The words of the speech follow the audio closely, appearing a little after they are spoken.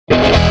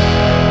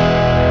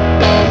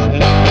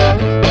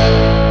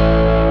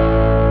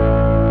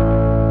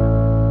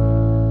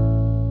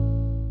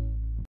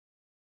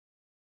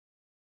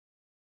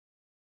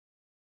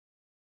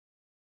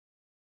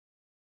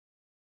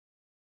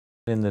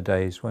In the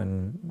days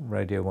when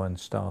Radio 1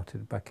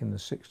 started back in the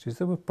 60s,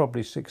 there were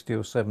probably 60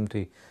 or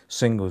 70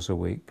 singles a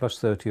week, plus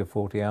 30 or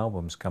 40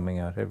 albums coming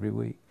out every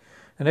week.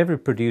 And every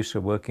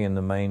producer working in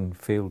the main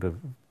field of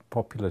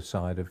popular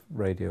side of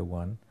Radio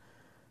 1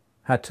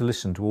 had to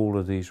listen to all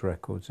of these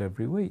records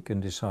every week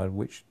and decide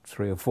which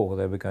 3 or 4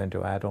 they were going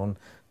to add on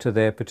to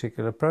their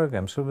particular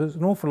program. So there's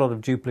an awful lot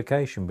of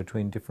duplication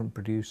between different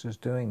producers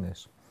doing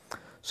this.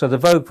 So the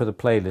vogue for the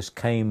playlist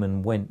came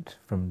and went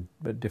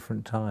at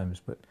different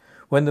times, but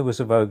when there was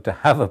a vogue to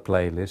have a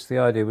playlist, the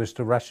idea was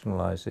to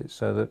rationalise it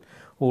so that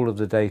all of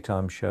the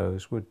daytime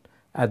shows would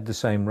add the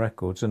same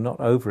records and not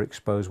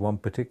overexpose one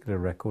particular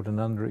record and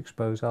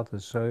underexpose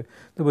others. So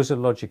there was a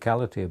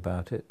logicality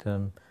about it.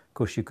 Of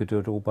course, you could do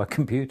it all by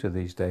computer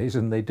these days,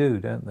 and they do,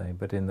 don't they?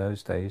 But in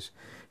those days,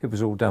 it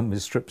was all done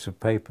with strips of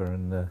paper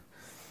and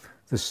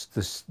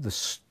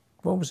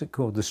what was it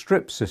called? The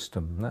strip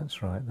system.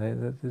 That's right.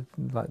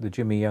 Like the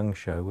Jimmy Young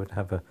show would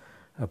have a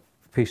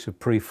piece of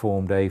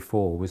preformed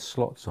A4 with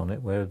slots on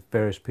it where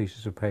various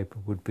pieces of paper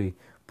would be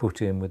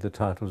put in with the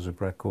titles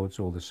of records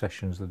or the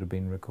sessions that had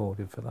been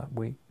recorded for that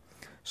week.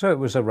 So it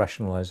was a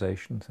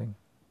rationalisation thing.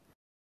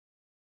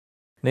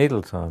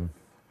 Needle time.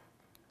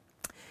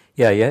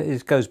 Yeah,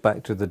 it goes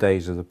back to the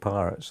days of the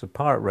pirates. The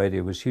pirate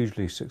radio was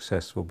hugely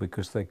successful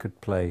because they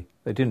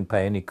didn't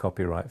pay any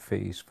copyright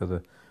fees for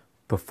the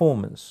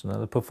performance. Now,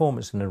 the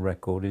performance in a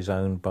record is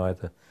owned by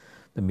the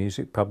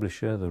music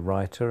publisher, the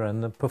writer,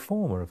 and the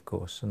performer, of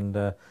course. And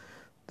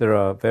there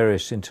are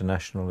various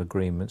international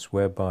agreements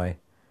whereby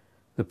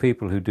the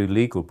people who do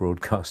legal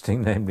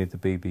broadcasting, namely the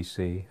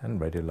BBC and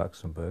Radio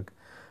Luxembourg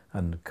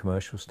and the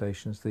commercial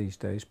stations these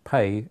days,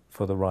 pay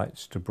for the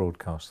rights to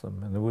broadcast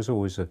them. And there was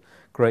always a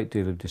great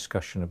deal of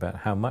discussion about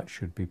how much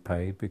should be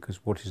paid,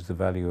 because what is the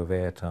value of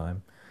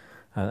airtime,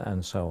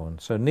 and so on.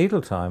 So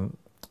needle time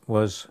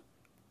was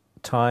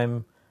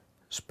time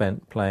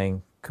spent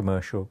playing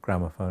commercial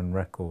gramophone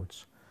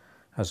records,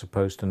 as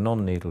opposed to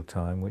non-needle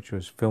time, which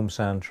was film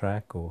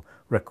soundtrack or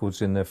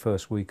records in their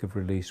first week of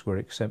release were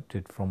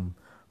accepted from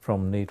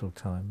needle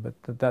time.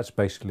 But that's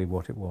basically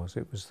what it was.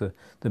 It was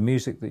the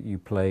music that you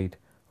played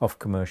off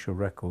commercial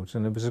records,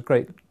 and there was a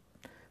great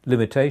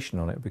limitation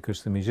on it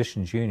because the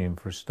Musicians' Union,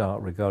 for a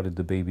start, regarded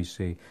the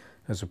BBC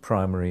as a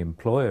primary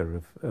employer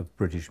of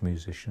British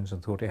musicians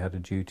and thought it had a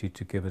duty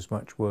to give as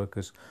much work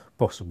as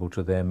possible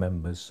to their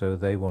members, so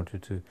they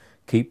wanted to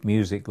keep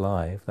music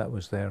live. That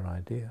was their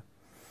idea.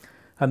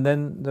 And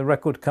then the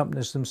record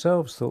companies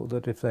themselves thought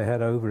that if they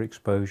had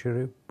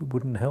overexposure, it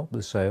wouldn't help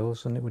the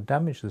sales and it would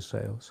damage the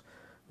sales.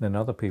 Then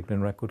other people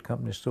in record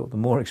companies thought the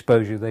more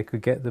exposure they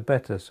could get, the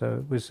better.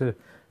 So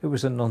it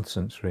was a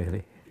nonsense,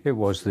 really. It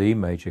was the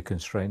major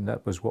constraint.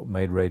 That was what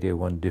made Radio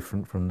 1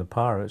 different from the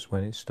Pirates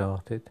when it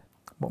started.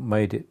 What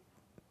made it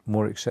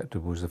more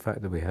acceptable was the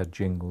fact that we had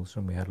jingles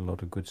and we had a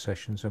lot of good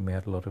sessions and we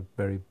had a lot of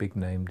very big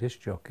name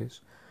disc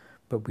jockeys,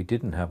 but we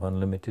didn't have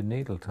unlimited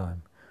needle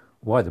time.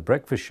 Why the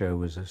Breakfast Show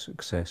was a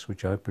success,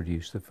 which I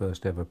produced the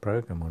first ever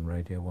programme on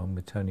Radio 1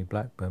 with Tony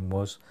Blackburn,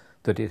 was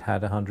that it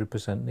had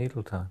 100%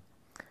 needle time.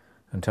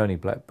 And Tony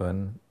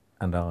Blackburn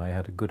and I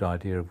had a good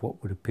idea of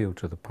what would appeal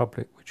to the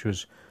public, which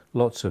was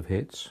lots of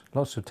hits,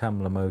 lots of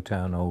Tamla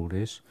Motown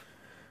oldies,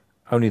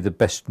 only the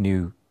best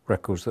new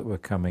records that were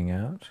coming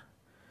out,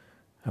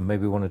 and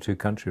maybe 1 or 2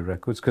 country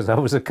records, because I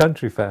was a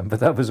country fan, but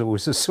that was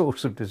always a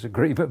source of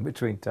disagreement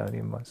between Tony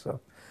and myself.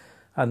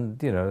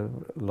 And, you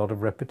know, a lot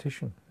of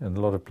repetition and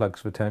a lot of plugs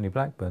for Tony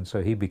Blackburn,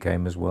 so he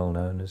became as well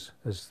known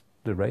as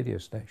the radio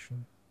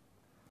station.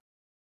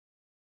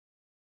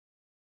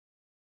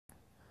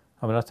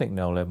 I mean, I think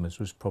Noel Edmunds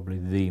was probably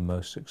the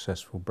most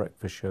successful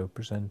breakfast show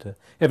presenter.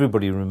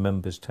 Everybody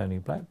remembers Tony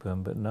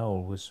Blackburn, but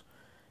Noel was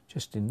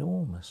just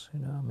enormous, you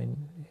know. I mean,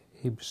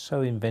 he was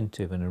so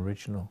inventive and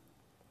original.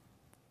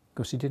 Of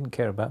course, he didn't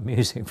care about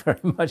music very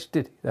much,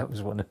 did he? That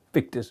was one of the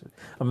big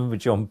disagreements. I remember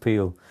John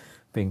Peel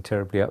being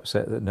terribly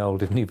upset that Noel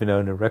didn't even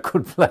own a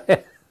record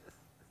player.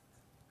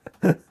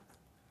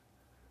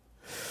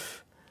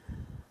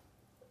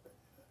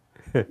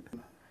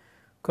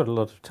 Got a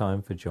lot of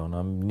time for John.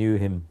 I knew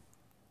him.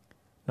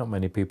 Not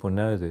many people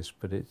know this,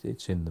 but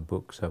it's in the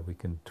book, so we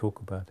can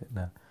talk about it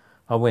now.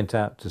 I went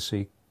out to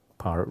see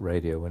Pirate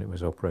Radio when it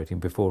was operating,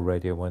 before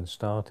Radio 1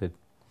 started.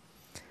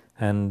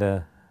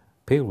 And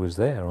Peel was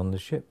there on the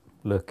ship,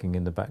 lurking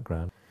in the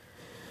background.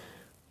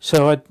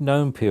 So I'd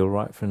known Peel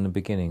right from the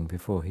beginning,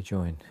 before he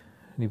joined.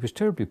 And he was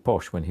terribly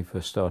posh when he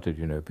first started,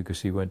 you know,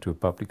 because he went to a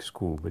public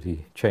school, but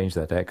he changed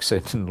that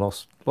accent and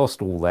lost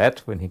all that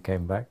when he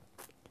came back.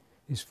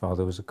 His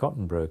father was a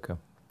cotton broker.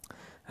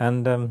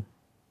 And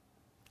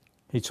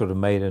he'd sort of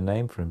made a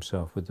name for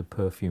himself with the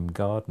perfume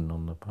garden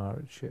on the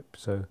pirate ship.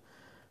 So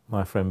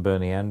my friend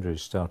Bernie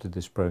Andrews started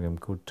this program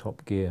called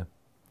Top Gear.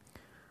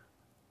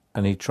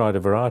 And he tried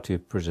a variety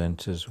of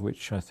presenters,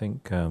 which I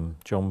think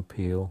John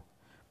Peel,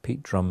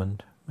 Pete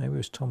Drummond, maybe it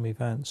was Tommy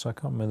Vance, I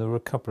can't remember, there were a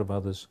couple of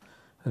others.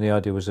 And the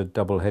idea was a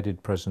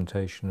double-headed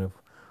presentation of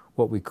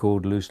what we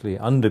called loosely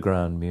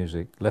underground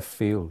music, left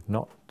field,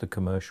 not the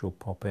commercial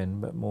pop end,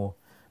 but more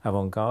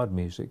avant-garde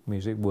music,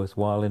 music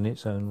worthwhile in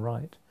its own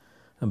right.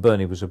 And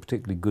Bernie was a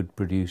particularly good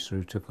producer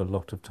who took a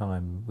lot of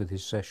time with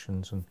his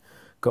sessions and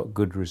got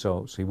good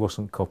results. He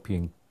wasn't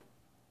copying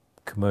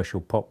commercial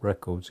pop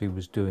records, he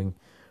was doing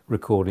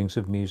recordings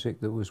of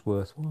music that was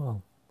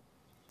worthwhile.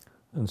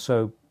 And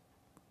so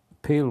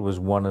Peel was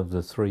one of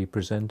the three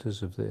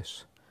presenters of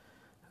this.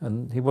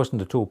 And he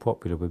wasn't at all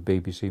popular with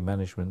BBC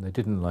management. They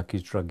didn't like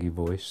his druggy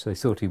voice. They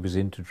thought he was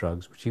into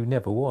drugs, which he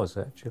never was,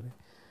 actually.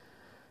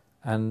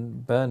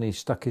 And Bernie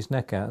stuck his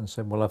neck out and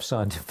said, well, I've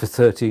signed him for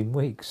 13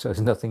 weeks, so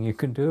there's nothing you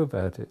can do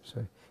about it.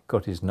 So he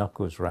got his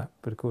knuckles rapped.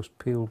 But, of course,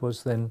 Peel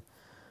was then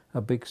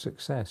a big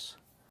success.